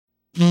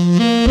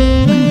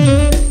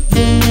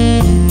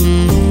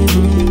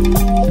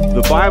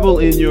Bible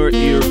in Your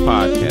Ear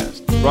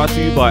podcast, brought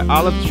to you by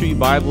Olive Tree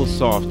Bible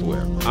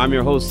Software. I'm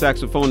your host,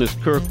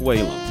 saxophonist Kirk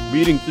Whalum,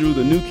 reading through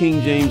the New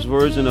King James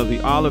Version of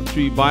the Olive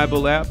Tree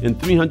Bible app in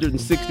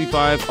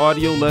 365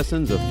 audio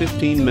lessons of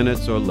 15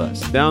 minutes or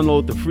less.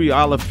 Download the free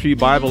Olive Tree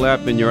Bible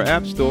app in your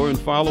app store and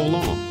follow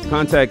along.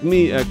 Contact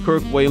me at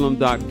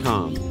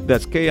kirkwhalum.com.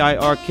 That's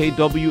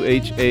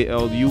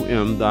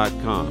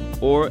KIRKWHALUM.com,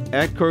 or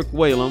at Kirk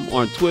Whalum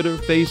on Twitter,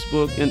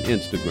 Facebook, and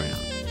Instagram.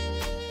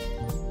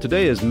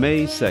 Today is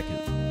May 2nd.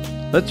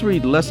 Let's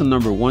read lesson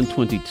number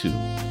 122.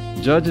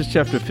 Judges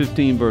chapter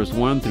 15 verse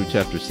 1 through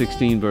chapter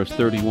 16 verse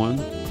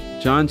 31.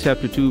 John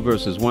chapter 2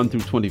 verses 1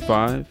 through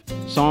 25.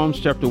 Psalms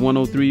chapter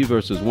 103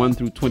 verses 1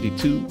 through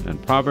 22.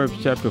 And Proverbs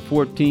chapter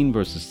 14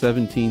 verses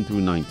 17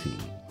 through 19.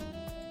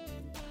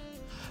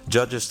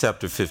 Judges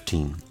chapter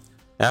 15.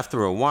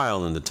 After a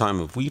while, in the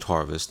time of wheat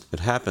harvest, it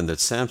happened that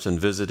Samson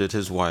visited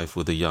his wife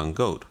with a young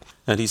goat.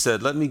 And he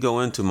said, "Let me go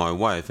in to my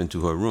wife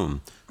into her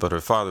room." But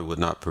her father would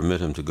not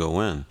permit him to go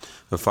in.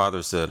 Her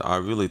father said, "I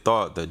really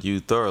thought that you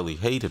thoroughly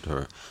hated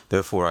her.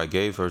 Therefore I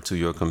gave her to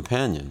your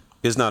companion.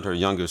 Is not her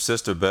younger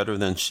sister better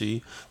than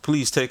she?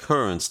 Please take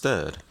her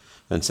instead."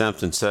 And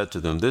Samson said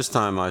to them, "This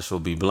time I shall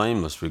be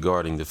blameless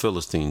regarding the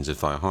Philistines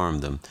if I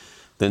harm them."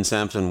 Then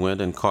Samson went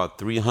and caught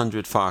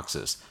 300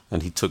 foxes,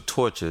 and he took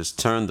torches,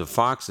 turned the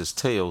foxes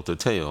tail to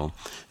tail,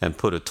 and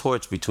put a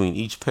torch between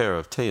each pair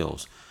of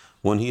tails.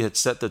 When he had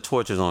set the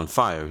torches on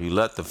fire, he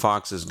let the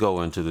foxes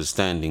go into the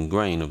standing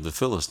grain of the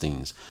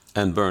Philistines,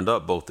 and burned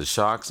up both the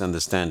shocks and the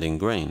standing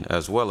grain,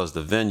 as well as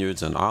the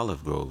vineyards and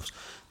olive groves.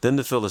 Then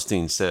the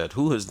Philistines said,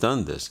 "Who has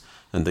done this?"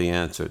 And they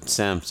answered,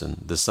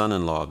 "Samson, the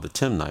son-in-law of the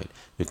Timnite,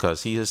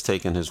 because he has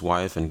taken his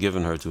wife and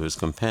given her to his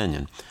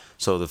companion."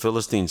 So the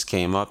Philistines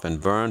came up and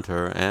burned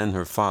her and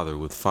her father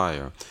with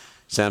fire.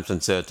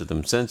 Samson said to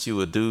them, "Since you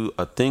would do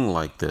a thing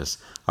like this,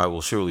 I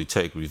will surely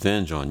take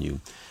revenge on you,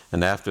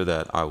 and after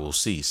that I will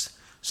cease."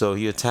 So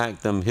he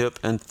attacked them hip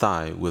and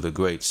thigh with a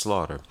great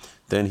slaughter.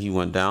 Then he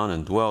went down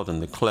and dwelt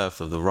in the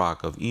cleft of the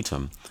rock of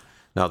Etam.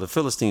 Now the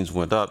Philistines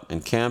went up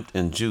and camped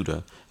in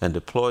Judah and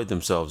deployed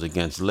themselves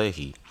against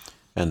Lehi.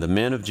 And the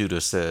men of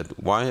Judah said,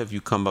 "Why have you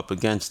come up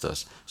against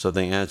us?" So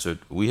they answered,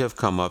 "We have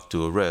come up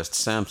to arrest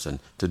Samson,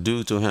 to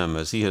do to him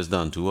as he has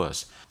done to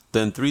us."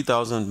 Then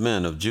 3,000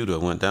 men of Judah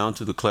went down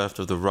to the cleft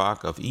of the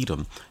rock of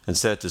Etam and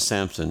said to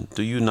Samson,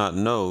 "Do you not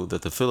know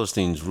that the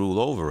Philistines rule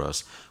over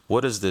us?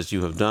 What is this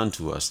you have done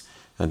to us?"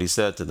 And he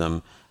said to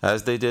them,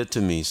 "As they did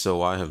to me,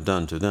 so I have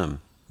done to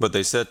them." But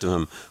they said to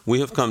him, "We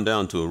have come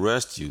down to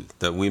arrest you,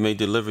 that we may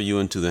deliver you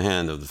into the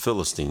hand of the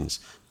Philistines."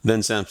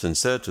 Then Samson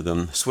said to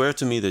them, "Swear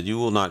to me that you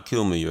will not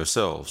kill me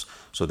yourselves."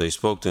 So they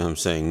spoke to him,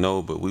 saying,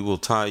 "No, but we will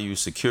tie you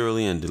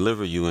securely and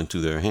deliver you into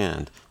their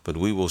hand, but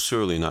we will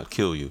surely not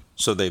kill you."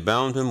 So they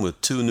bound him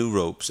with 2 new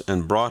ropes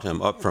and brought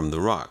him up from the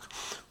rock.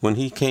 When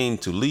he came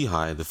to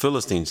Lehi, the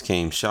Philistines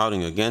came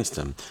shouting against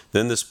him.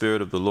 Then the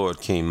Spirit of the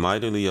Lord came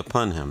mightily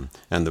upon him,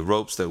 and the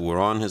ropes that were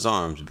on his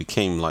arms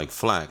became like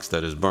flax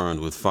that is burned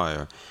with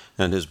fire,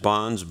 and his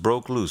bonds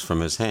broke loose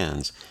from his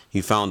hands. He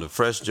found a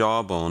fresh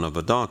jawbone of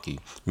a donkey,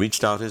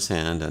 reached out his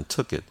hand and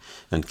took it,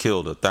 and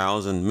killed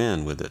 1,000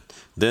 men with it.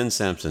 Then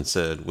Samson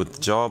said, "With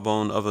the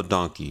jawbone of a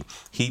donkey,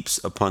 heaps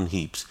upon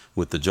heaps,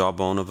 with the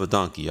jawbone of a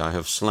donkey I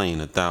have slain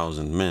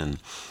 1,000 men."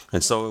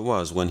 And so it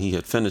was, when he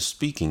had finished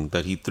speaking,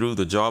 that he threw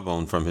the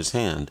jawbone from his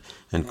hand,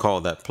 and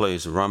called that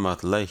place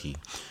Ramath Lehi.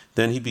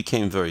 Then he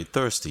became very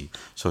thirsty,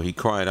 so he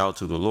cried out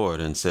to the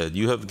Lord, and said,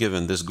 "You have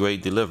given this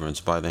great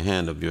deliverance by the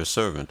hand of your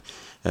servant.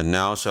 And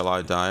now shall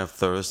I die of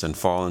thirst and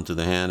fall into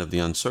the hand of the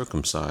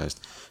uncircumcised?"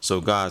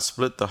 So God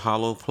split the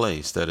hollow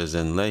place that is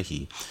in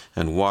Lehi,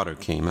 and water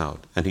came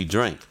out, and he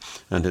drank,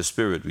 and his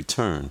spirit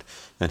returned,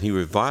 and he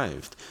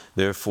revived.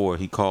 Therefore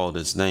he called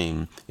its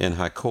name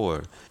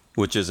En-Hakkore,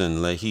 which is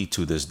in Lehi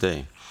to this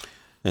day.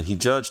 And he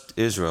judged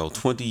Israel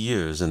 20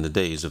 years in the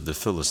days of the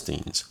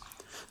Philistines.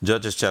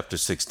 Judges chapter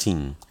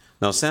 16.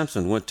 Now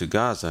Samson went to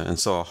Gaza and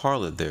saw a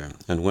harlot there,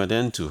 and went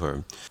in to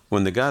her.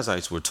 When the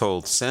Gazites were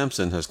told,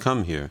 "Samson has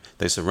come here,"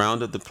 they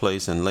surrounded the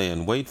place and lay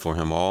in wait for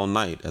him all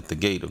night at the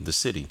gate of the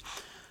city.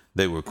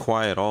 They were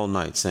quiet all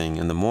night, saying,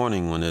 "In the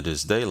morning when it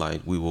is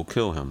daylight, we will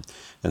kill him."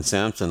 And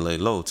Samson lay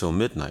low till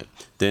midnight.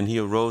 Then he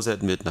arose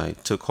at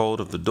midnight, took hold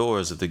of the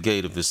doors of the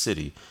gate of the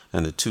city,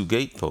 and the 2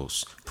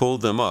 gateposts,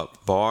 pulled them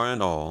up, bar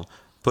and all,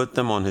 put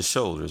them on his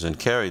shoulders, and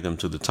carried them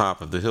to the top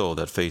of the hill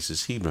that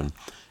faces Hebron.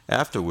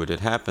 Afterward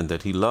it happened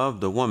that he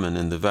loved a woman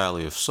in the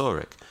valley of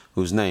Sorek,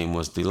 whose name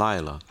was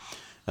Delilah.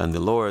 And the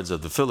lords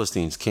of the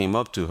Philistines came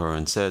up to her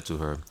and said to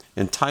her,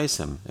 "Entice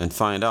him, and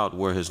find out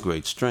where his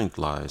great strength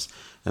lies,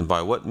 and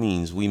by what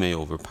means we may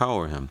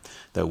overpower him,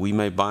 that we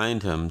may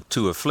bind him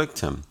to afflict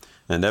him,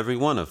 and every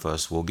one of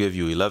us will give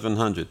you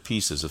 1,100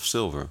 pieces of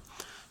silver."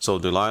 So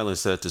Delilah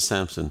said to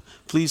Samson,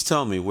 "Please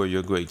tell me where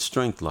your great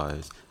strength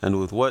lies, and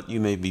with what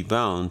you may be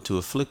bound to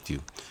afflict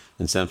you."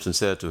 And Samson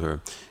said to her,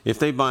 "If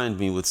they bind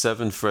me with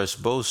 7 fresh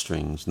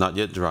bowstrings, not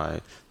yet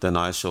dried, then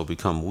I shall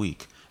become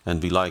weak, and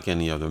be like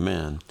any other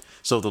man."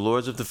 So the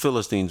lords of the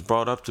Philistines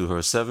brought up to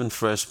her 7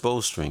 fresh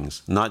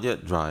bowstrings, not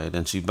yet dried,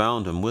 and she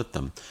bound him with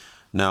them.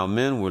 Now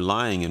men were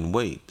lying in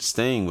wait,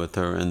 staying with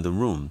her in the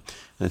room.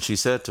 And she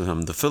said to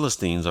him, The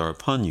Philistines are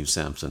upon you,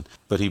 Samson.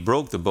 But he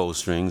broke the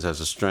bowstrings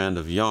as a strand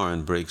of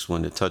yarn breaks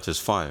when it touches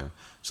fire.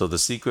 So the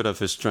secret of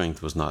his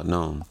strength was not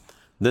known.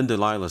 Then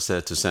Delilah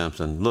said to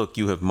Samson, Look,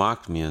 you have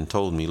mocked me and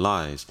told me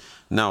lies.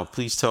 Now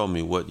please tell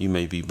me what you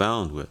may be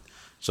bound with.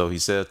 So he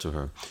said to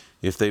her,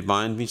 If they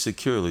bind me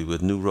securely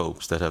with new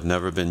ropes that have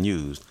never been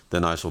used,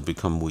 then I shall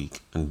become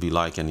weak and be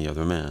like any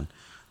other man.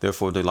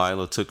 Therefore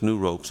Delilah took new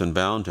ropes and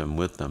bound him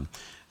with them,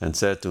 and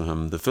said to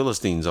him, The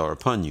Philistines are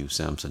upon you,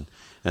 Samson.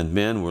 And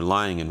men were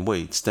lying in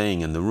wait,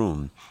 staying in the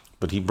room.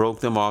 But he broke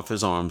them off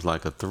his arms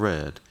like a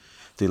thread.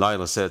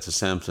 Delilah said to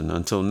Samson,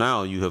 Until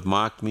now you have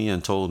mocked me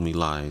and told me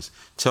lies.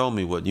 Tell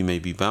me what you may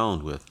be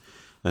bound with.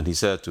 And he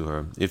said to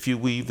her, If you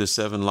weave the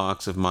 7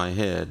 locks of my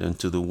head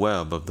into the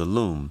web of the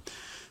loom.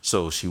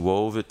 So she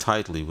wove it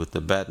tightly with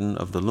the batten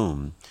of the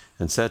loom,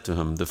 and said to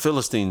him, The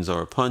Philistines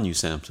are upon you,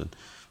 Samson.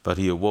 But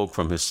he awoke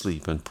from his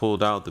sleep, and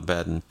pulled out the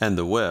batten and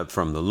the web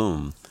from the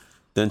loom.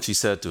 Then she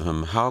said to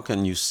him, How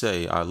can you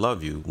say, I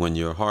love you, when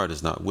your heart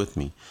is not with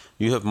me?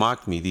 You have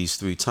mocked me these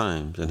 3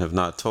 times, and have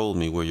not told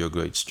me where your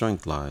great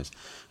strength lies.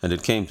 And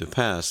it came to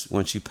pass,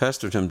 when she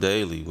pestered him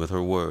daily with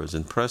her words,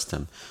 and pressed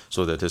him,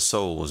 so that his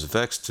soul was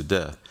vexed to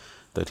death,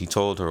 that he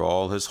told her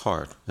all his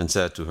heart, and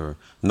said to her,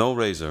 No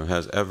razor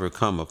has ever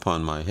come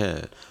upon my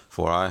head,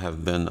 for I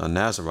have been a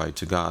Nazarite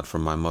to God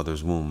from my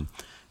mother's womb.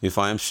 If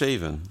I am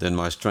shaven, then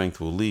my strength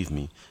will leave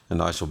me,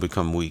 and I shall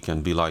become weak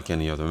and be like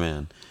any other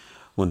man.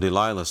 When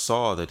Delilah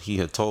saw that he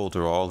had told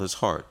her all his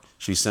heart,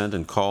 she sent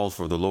and called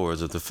for the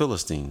lords of the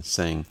Philistines,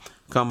 saying,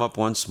 Come up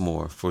once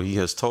more, for he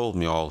has told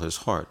me all his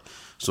heart.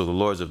 So the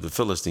lords of the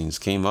Philistines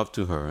came up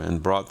to her,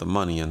 and brought the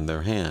money in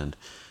their hand.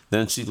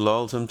 Then she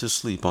lulled him to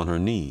sleep on her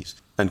knees,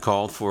 and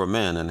called for a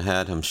man, and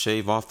had him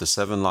shave off the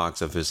 7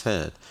 locks of his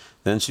head.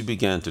 Then she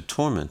began to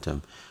torment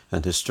him,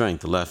 and his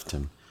strength left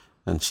him.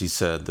 And she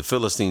said, The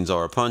Philistines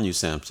are upon you,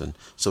 Samson.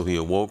 So he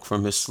awoke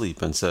from his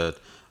sleep, and said,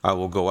 I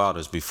will go out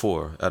as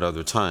before, at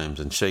other times,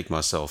 and shake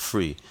myself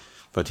free.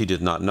 But he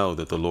did not know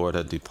that the Lord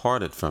had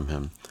departed from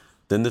him.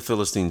 Then the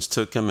Philistines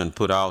took him and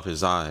put out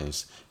his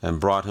eyes, and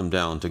brought him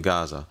down to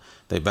Gaza.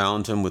 They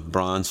bound him with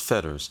bronze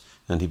fetters,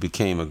 and he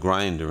became a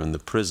grinder in the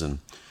prison.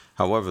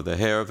 However, the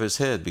hair of his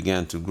head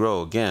began to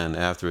grow again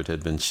after it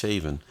had been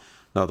shaven.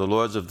 Now the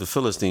lords of the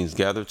Philistines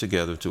gathered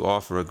together to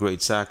offer a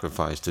great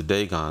sacrifice to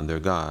Dagon their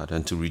god,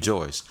 and to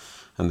rejoice.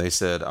 And they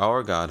said,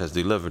 Our God has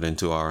delivered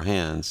into our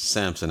hands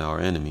Samson our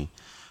enemy.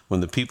 When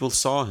the people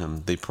saw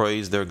him, they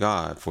praised their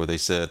God, for they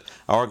said,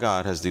 Our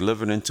God has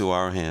delivered into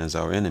our hands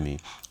our enemy,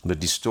 the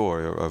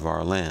destroyer of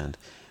our land,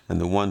 and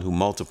the one who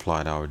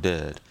multiplied our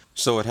dead.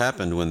 So it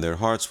happened when their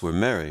hearts were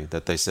merry,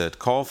 that they said,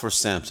 Call for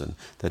Samson,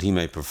 that he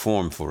may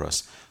perform for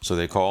us. So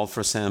they called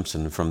for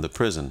Samson from the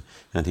prison,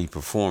 and he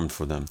performed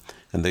for them.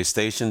 And they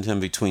stationed him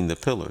between the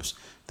pillars.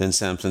 Then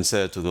Samson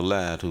said to the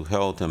lad who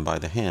held him by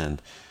the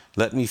hand,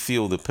 Let me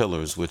feel the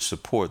pillars which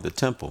support the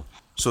temple,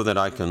 so that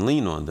I can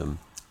lean on them.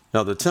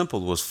 Now the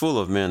temple was full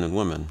of men and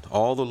women.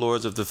 All the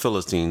lords of the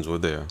Philistines were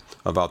there,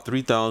 about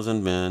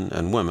 3,000 men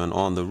and women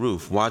on the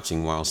roof,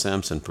 watching while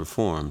Samson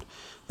performed.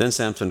 Then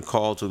Samson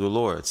called to the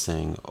Lord,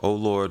 saying, O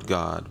Lord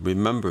God,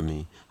 remember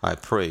me, I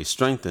pray,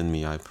 strengthen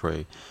me, I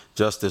pray,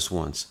 just this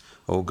once,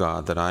 O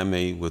God, that I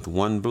may with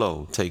one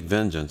blow take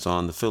vengeance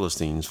on the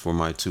Philistines for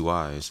my 2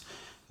 eyes.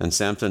 And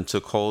Samson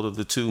took hold of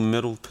the 2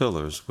 middle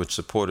pillars which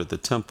supported the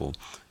temple,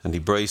 and he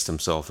braced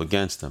himself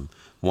against them,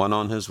 one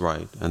on his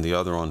right and the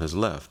other on his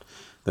left.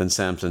 Then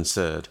Samson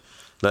said,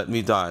 Let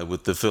me die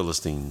with the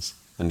Philistines.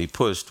 And he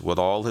pushed with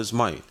all his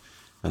might,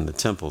 and the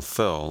temple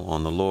fell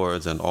on the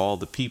lords and all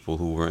the people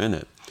who were in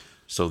it.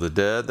 So the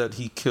dead that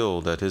he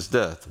killed at his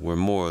death were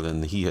more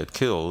than he had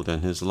killed in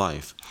his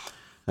life.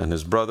 And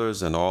his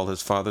brothers and all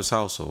his father's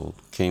household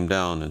came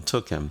down and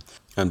took him,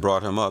 and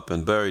brought him up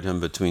and buried him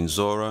between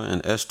Zorah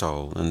and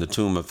Eshtaol in the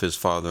tomb of his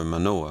father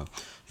Manoah.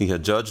 He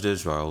had judged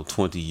Israel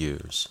 20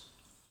 years.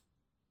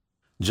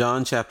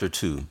 John chapter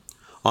 2.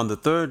 On the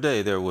 3rd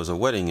day there was a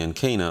wedding in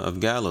Cana of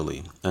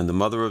Galilee, and the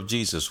mother of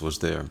Jesus was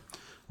there.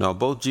 Now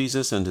both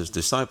Jesus and his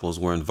disciples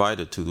were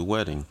invited to the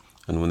wedding.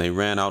 And when they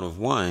ran out of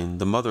wine,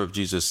 the mother of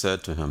Jesus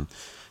said to him,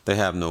 They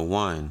have no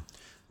wine.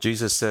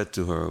 Jesus said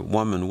to her,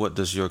 Woman, what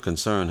does your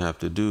concern have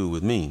to do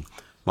with me?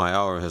 My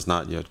hour has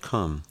not yet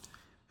come.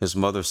 His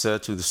mother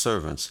said to the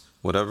servants,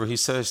 Whatever he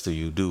says to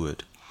you, do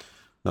it.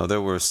 Now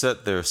there were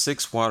set there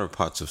 6 water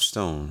pots of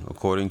stone,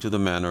 according to the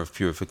manner of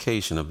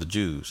purification of the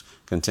Jews,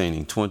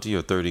 containing 20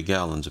 or 30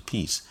 gallons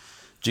apiece.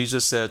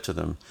 Jesus said to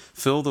them,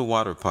 Fill the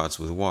water pots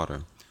with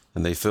water.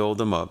 And they filled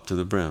them up to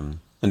the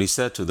brim. And he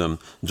said to them,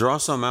 Draw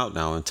some out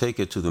now, and take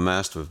it to the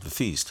master of the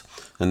feast.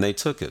 And they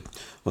took it.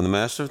 When the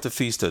master of the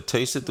feast had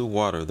tasted the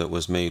water that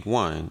was made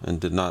wine, and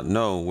did not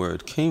know where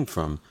it came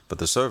from, but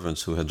the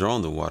servants who had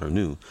drawn the water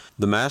knew,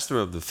 the master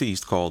of the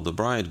feast called the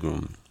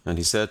bridegroom. And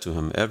he said to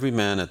him, Every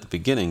man at the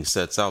beginning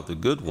sets out the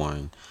good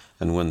wine,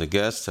 and when the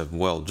guests have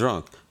well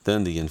drunk,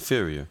 then the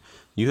inferior.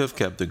 You have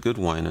kept the good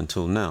wine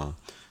until now.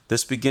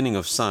 This beginning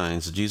of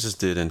signs Jesus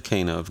did in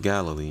Cana of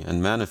Galilee,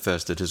 and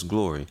manifested his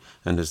glory,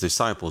 and his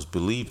disciples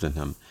believed in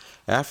him.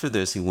 After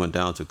this he went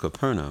down to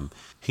Capernaum,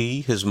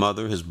 he, his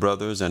mother, his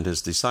brothers, and his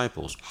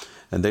disciples,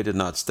 and they did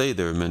not stay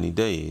there many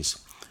days.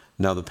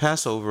 Now the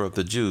Passover of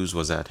the Jews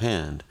was at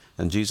hand,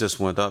 and Jesus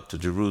went up to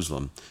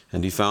Jerusalem,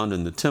 and he found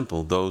in the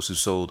temple those who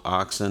sold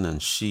oxen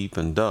and sheep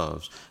and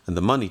doves, and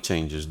the money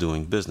changers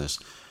doing business.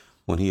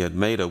 When he had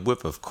made a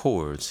whip of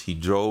cords, he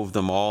drove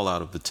them all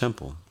out of the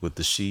temple with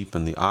the sheep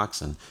and the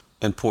oxen,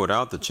 and poured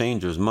out the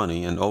changers'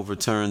 money, and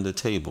overturned the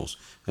tables.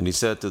 And he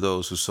said to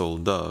those who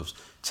sold doves,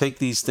 "Take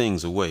these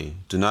things away.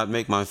 Do not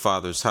make my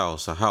Father's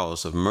house a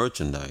house of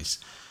merchandise."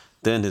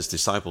 Then his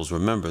disciples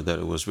remembered that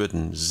it was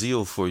written,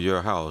 "Zeal for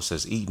your house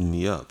has eaten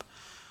me up."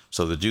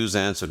 So the Jews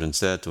answered and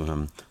said to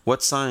him,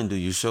 "What sign do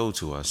you show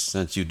to us,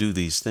 since you do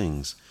these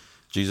things?"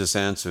 Jesus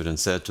answered and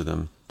said to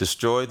them,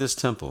 "Destroy this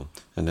temple,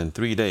 and in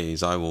 3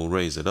 days I will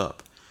raise it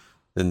up."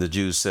 Then the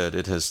Jews said,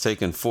 "It has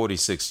taken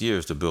 46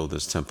 years to build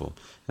this temple,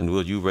 and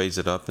will you raise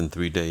it up in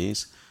 3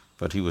 days?"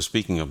 But he was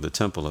speaking of the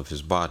temple of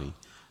his body.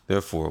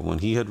 Therefore, when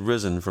he had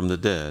risen from the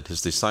dead,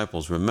 his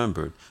disciples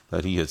remembered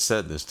that he had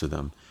said this to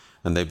them,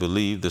 and they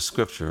believed the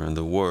scripture and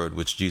the word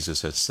which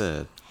Jesus had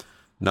said.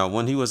 Now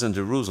when he was in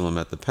Jerusalem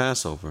at the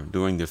Passover,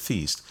 during the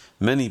feast,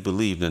 many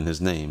believed in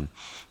his name,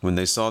 when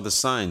they saw the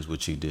signs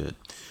which he did.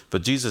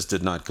 But Jesus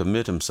did not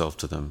commit himself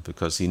to them,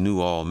 because he knew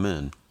all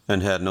men,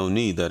 and had no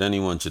need that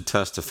anyone should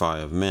testify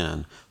of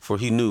man, for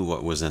he knew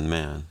what was in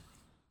man.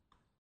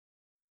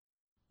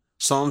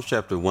 Psalms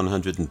chapter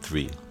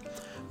 103.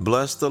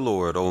 Bless the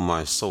Lord, O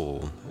my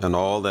soul, and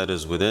all that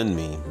is within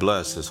me,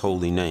 bless his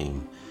holy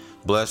name.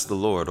 Bless the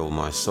Lord, O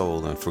my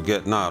soul, and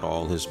forget not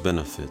all his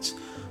benefits,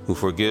 who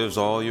forgives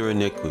all your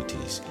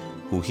iniquities,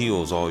 who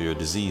heals all your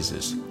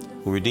diseases,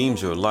 who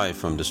redeems your life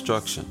from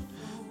destruction,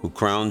 who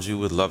crowns you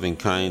with loving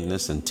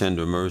kindness and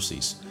tender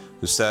mercies,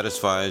 who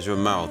satisfies your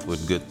mouth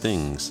with good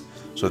things,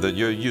 so that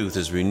your youth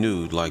is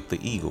renewed like the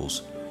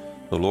eagles.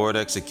 The Lord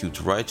executes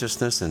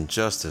righteousness and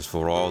justice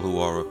for all who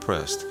are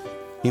oppressed.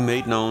 He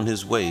made known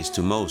his ways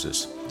to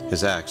Moses,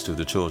 his acts to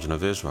the children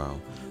of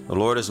Israel. The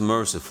Lord is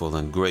merciful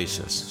and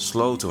gracious,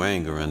 slow to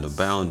anger and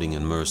abounding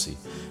in mercy.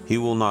 He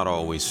will not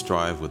always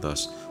strive with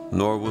us,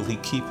 nor will he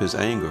keep his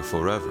anger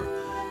forever.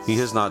 He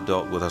has not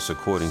dealt with us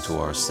according to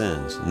our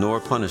sins,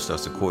 nor punished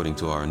us according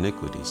to our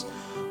iniquities.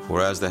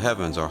 For as the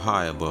heavens are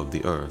high above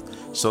the earth,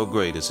 so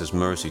great is his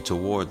mercy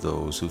toward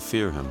those who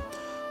fear him.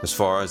 As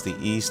far as the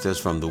east is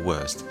from the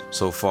west,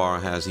 so far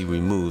has he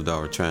removed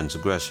our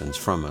transgressions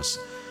from us.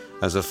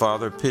 As a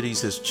father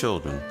pities his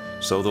children,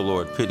 so the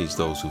Lord pities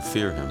those who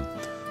fear him.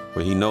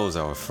 For he knows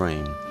our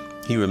frame.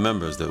 He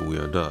remembers that we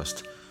are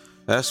dust.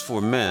 As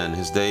for man,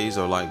 his days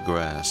are like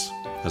grass.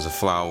 As a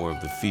flower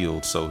of the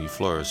field, so he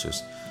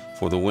flourishes.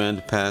 For the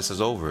wind passes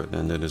over it,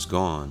 and it is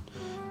gone,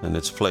 and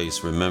its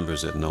place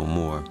remembers it no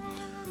more.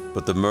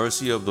 But the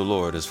mercy of the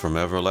Lord is from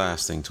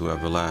everlasting to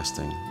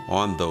everlasting,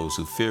 on those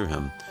who fear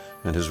him,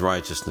 and his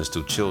righteousness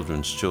to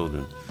children's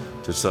children,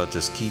 to such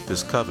as keep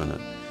his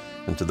covenant,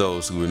 and to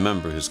those who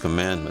remember his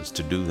commandments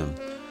to do them.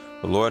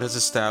 The Lord has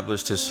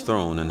established his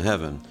throne in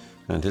heaven,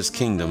 and his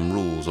kingdom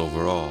rules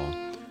over all.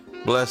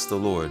 Bless the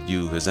Lord,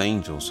 you his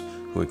angels,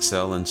 who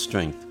excel in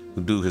strength,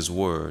 who do his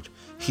word,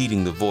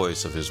 heeding the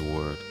voice of his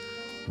word.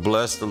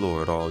 Bless the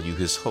Lord, all you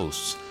his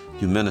hosts,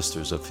 you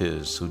ministers of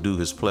his, who do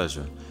his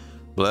pleasure.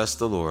 Bless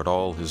the Lord,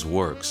 all his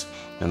works,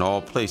 and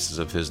all places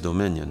of his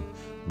dominion.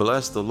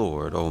 Bless the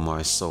Lord, O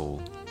my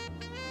soul.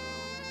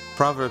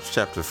 Proverbs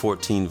chapter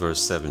 14,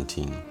 verse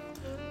 17.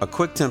 A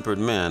quick-tempered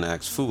man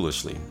acts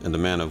foolishly, and the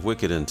man of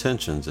wicked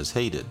intentions is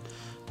hated.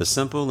 The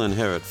simple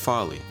inherit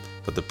folly,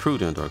 but the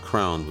prudent are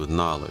crowned with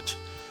knowledge.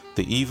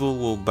 The evil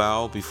will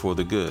bow before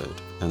the good,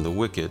 and the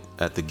wicked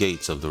at the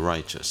gates of the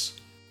righteous.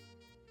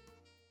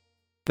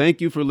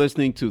 Thank you for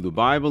listening to the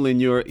Bible in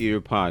Your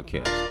Ear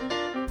podcast.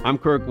 I'm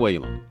Kirk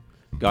Whalum.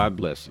 God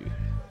bless you.